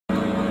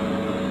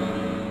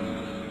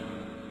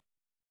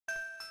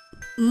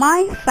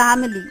My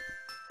family.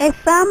 A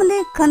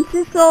family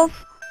consists of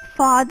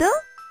father,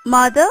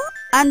 mother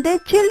and their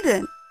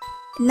children.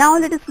 Now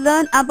let us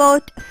learn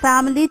about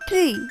family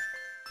tree.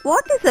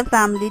 What is a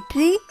family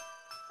tree?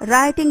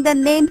 Writing the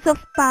names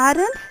of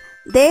parents,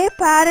 their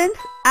parents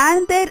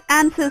and their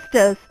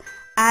ancestors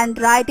and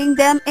writing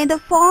them in the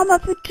form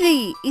of a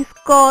tree is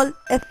called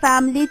a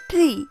family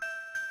tree.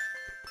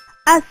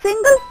 As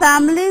single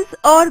families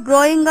are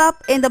growing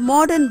up in the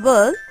modern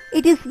world,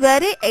 it is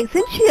very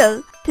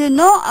essential to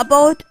know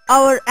about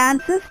our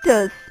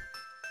ancestors.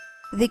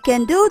 We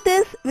can do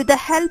this with the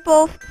help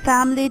of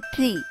family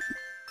tree.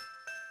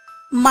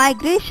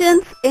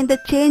 Migrations in the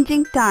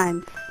changing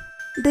times.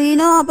 Do you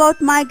know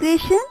about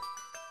migration?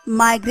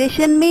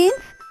 Migration means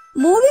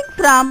moving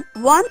from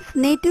one's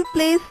native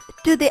place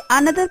to the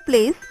another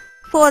place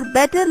for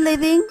better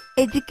living,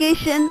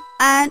 education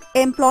and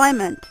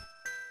employment.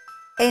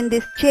 In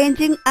this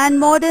changing and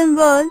modern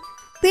world,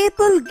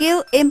 people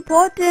give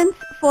importance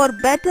for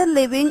better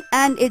living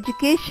and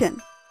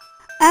education.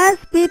 As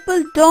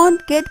people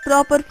don't get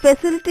proper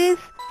facilities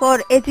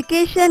for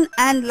education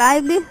and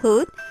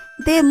livelihood,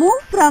 they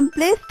move from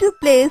place to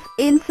place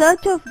in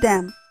search of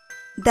them.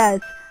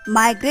 Thus,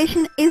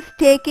 migration is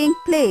taking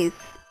place.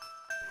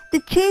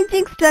 The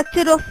changing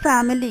structure of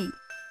family.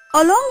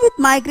 Along with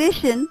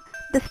migration,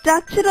 the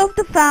structure of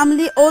the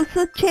family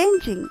also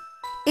changing.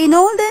 In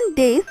olden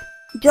days,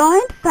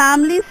 joint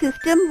family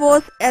system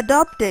was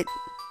adopted.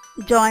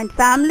 Joint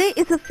family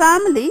is a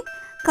family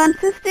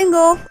consisting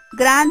of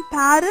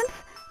grandparents,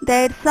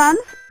 their sons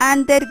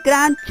and their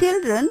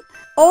grandchildren.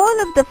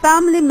 All of the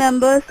family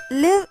members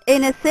live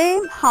in a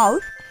same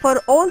house for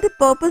all the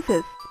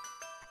purposes.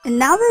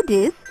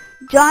 Nowadays,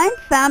 joint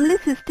family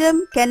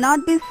system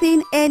cannot be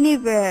seen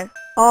anywhere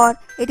or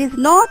it is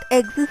not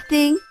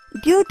existing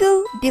due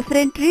to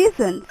different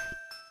reasons.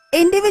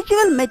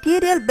 Individual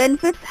material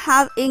benefits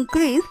have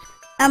increased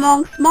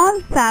among small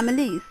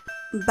families,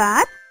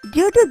 but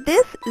due to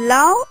this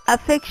love,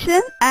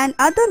 affection and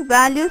other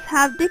values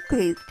have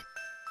decreased.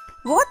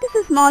 What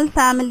is a small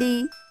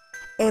family?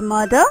 A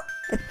mother,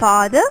 a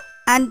father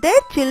and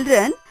their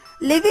children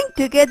living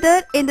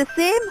together in the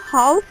same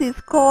house is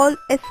called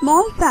a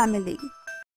small family.